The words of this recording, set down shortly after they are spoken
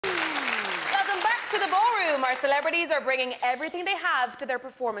to the ballroom. Our celebrities are bringing everything they have to their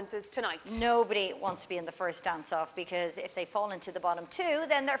performances tonight. Nobody wants to be in the first dance-off because if they fall into the bottom two,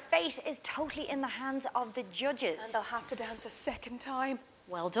 then their fate is totally in the hands of the judges. And they'll have to dance a second time.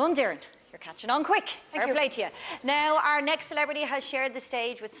 Well done, Darren. You're catching on quick. Thank you. Fair play to you. Now, our next celebrity has shared the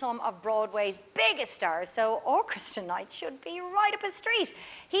stage with some of Broadway's biggest stars, so orchestra night should be right up his street.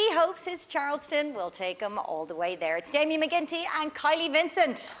 He hopes his Charleston will take him all the way there. It's Damian McGinty and Kylie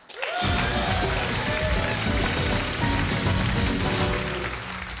Vincent.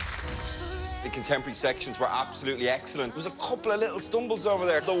 The contemporary sections were absolutely excellent. There was a couple of little stumbles over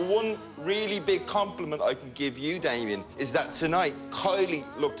there. The one really big compliment I can give you, Damian, is that tonight Kylie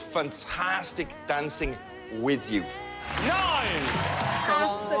looked fantastic dancing with you. 9!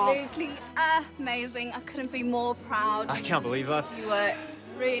 Absolutely amazing. I couldn't be more proud. I can't believe that. You were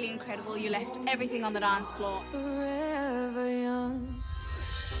really incredible. You left everything on the dance floor.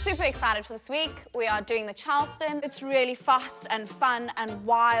 Super excited for this week. We are doing the Charleston. It's really fast and fun and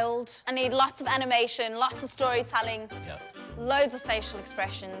wild. I need lots of animation, lots of storytelling, loads of facial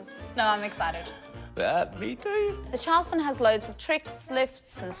expressions. No, I'm excited. Me too. The Charleston has loads of tricks,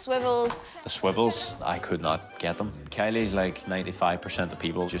 lifts and swivels. The swivels, I could not get them. Kylie's like 95% of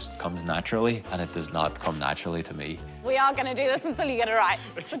people just comes naturally, and it does not come naturally to me. We are going to do this until you get it right.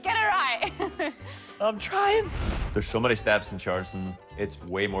 So get it right. I'm trying. There's so many steps in Charleston. It's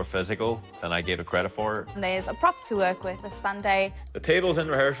way more physical than I gave it credit for. There's a prop to work with this Sunday. The tables in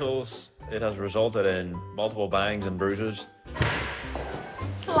rehearsals, it has resulted in multiple bangs and bruises.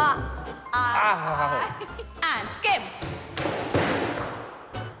 Slap. And skim.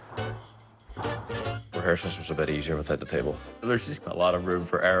 Rehearsals was a bit easier without the table. There's just a lot of room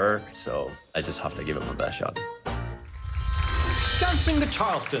for error, so I just have to give it my best shot. Dancing the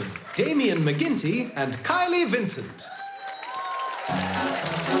Charleston, Damian McGinty and Kylie Vincent.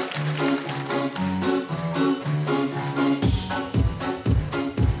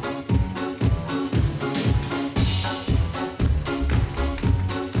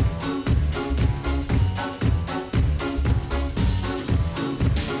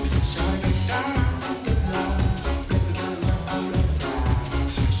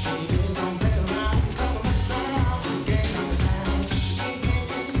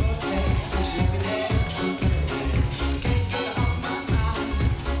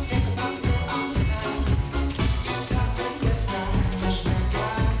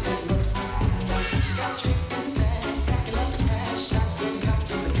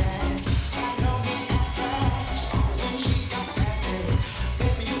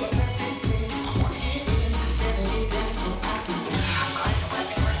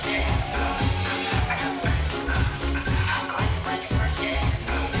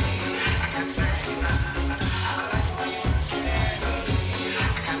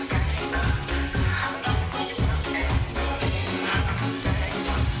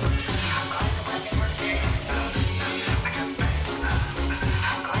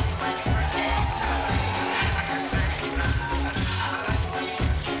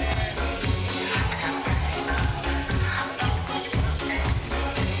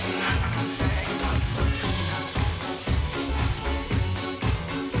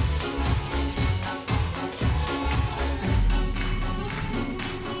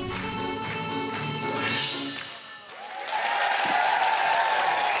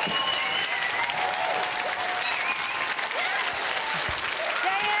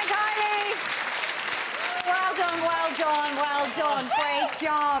 Well done. Great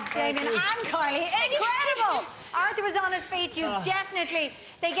job, Damian and Kylie. Incredible. Arthur was on his feet. You definitely...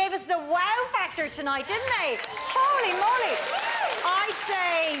 They gave us the wow factor tonight, didn't they? Holy moly. I'd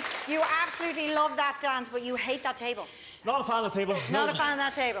say you absolutely love that dance, but you hate that table. Not a fan of the table. Not a fan of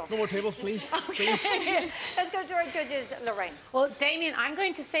that table. No more tables, please. Okay. Please. Let's go to our judges, Lorraine. Well, Damian, I'm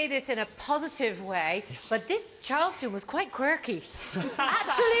going to say this in a positive way, but this Charleston was quite quirky.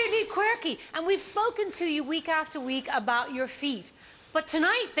 Absolutely quirky. And we've spoken to you week after week about your feet. But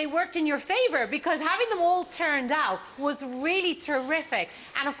tonight, they worked in your favour because having them all turned out was really terrific.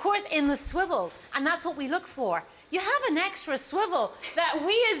 And, of course, in the swivels, and that's what we look for. You have an extra swivel that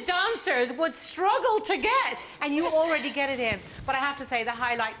we as dancers would struggle to get, and you already get it in. But I have to say, the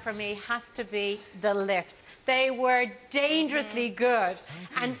highlight for me has to be the lifts. They were dangerously good.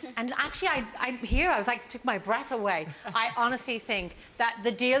 And actually, I was like, took my breath away. I honestly think that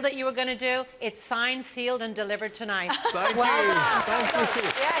the deal that you were going to do, it's signed, sealed, and delivered tonight. Thank you. Thank you.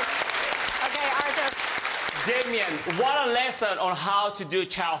 Yes. Okay, Arthur. Damian, what a lesson on how to do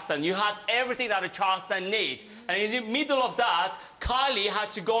Charleston. You had everything that a Charleston needs. And in the middle of that, Kylie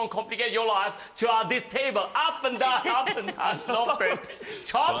had to go and complicate your life to this table, up and down, up and down. Love it.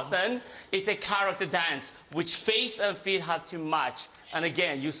 Charleston, it's a character dance, which face and feet have to match. And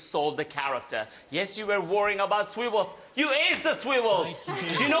again, you sold the character. Yes, you were worrying about swivels. You aced the swivels.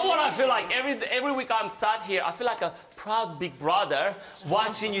 Do you know what I feel like? Every week I'm sat here, I feel like a proud big brother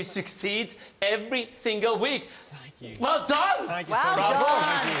watching you succeed every single week. Thank you. Well done. Thank you Well so much. done.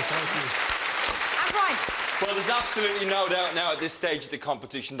 Thank you. Thank you. And Brian. Well, there's absolutely no doubt now at this stage of the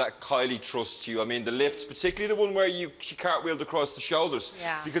competition that Kylie trusts you. I mean, the lifts, particularly the one where she cartwheeled across the shoulders.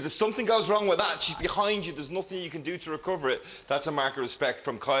 Yeah. Because if something goes wrong with that, she's behind you. There's nothing you can do to recover it. That's a mark of respect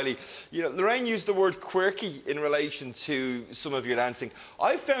from Kylie. You know, Lorraine used the word quirky in relation to some of your dancing.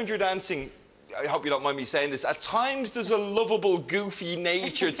 I found your dancing, I hope you don't mind me saying this, at times there's a lovable, goofy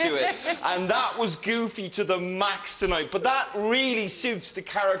nature to it. And that was goofy to the max tonight. But that really suits the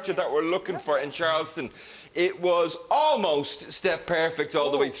character that we're looking for in Charleston. It was almost step perfect all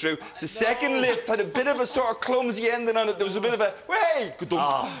the way through. The second lift had a bit of a sort of clumsy ending on it. There was a bit of a, hey, good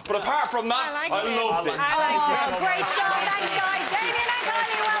dump. But apart from that, I loved it. I liked it. Great job. Thanks, guys. Damian and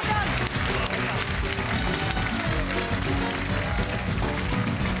Kylie, well done.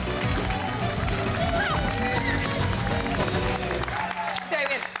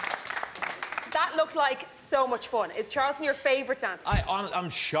 Damian, that looked like so much fun. Is Charleston your favourite dance? I'm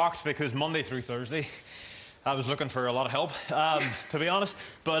shocked because Monday through Thursday, I was looking for a lot of help, to be honest.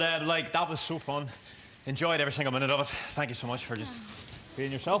 But like, that was so fun. Enjoyed every single minute of it. Thank you so much for just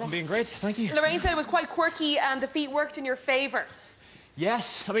being yourself and being great. Thank you. Lorraine said it was quite quirky and the feet worked in your favour.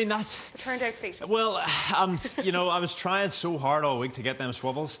 Yes, I mean, that's... The turned out feet. Well, you know, I was trying so hard all week to get them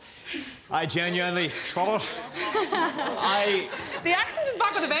swivels. I genuinely swivels. The accent is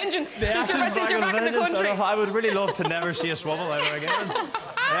back with a vengeance since you're back in the country. I would really love to never see a swivel ever again.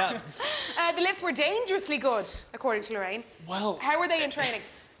 Yeah. The lifts were dangerously good, according to Lorraine. Well... How were they in training?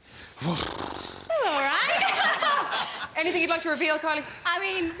 All right. Anything you'd like to reveal, Kylie? I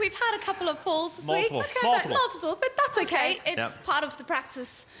mean, we've had a couple of falls this Multiple. week. Multiple. Multiple, but that's okay. It's part of the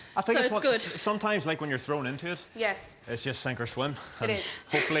practice. I think so it's good. Sometimes, like when you're thrown into it, Yes. it's just sink or swim. It is.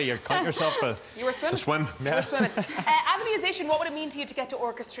 Hopefully, you count yourself to, You were swimming? to swim. You were swimming. As a musician, what would it mean to you to get to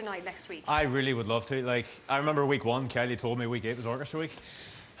orchestra night next week? I really would love to. Like, I remember week 1, Kylie told me week 8 was orchestra week,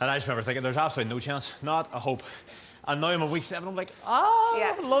 and I just remember thinking, there's absolutely no chance, not a hope. And now I'm on week 7. I'm like,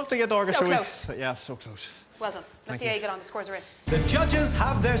 yeah. I'd love to get to orchestra So week. close. But yeah, so close. Well done. Let's see how you get on. The scores are in. The judges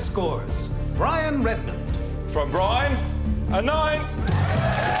have their scores. Brian Redmond. From Brian, a 9.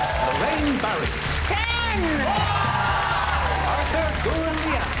 Lorraine Barry. 10! Arthur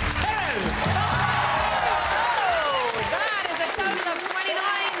Gourlian. 10! That is a total of 29.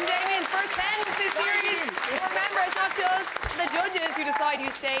 Damian's first 10 this series. Remember, it's not just the judges who decide who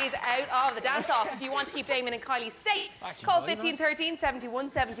stays out of the dance-off. If you want to keep Damian and Kylie safe, call 1513 71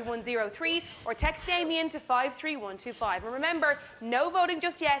 7103 or text Damian to 53125. And remember, no voting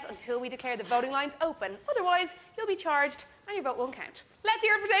just yet until we declare the voting lines open. Otherwise, you'll be charged and your vote won't count. Let's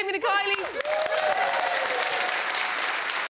hear it for Damian and Kylie.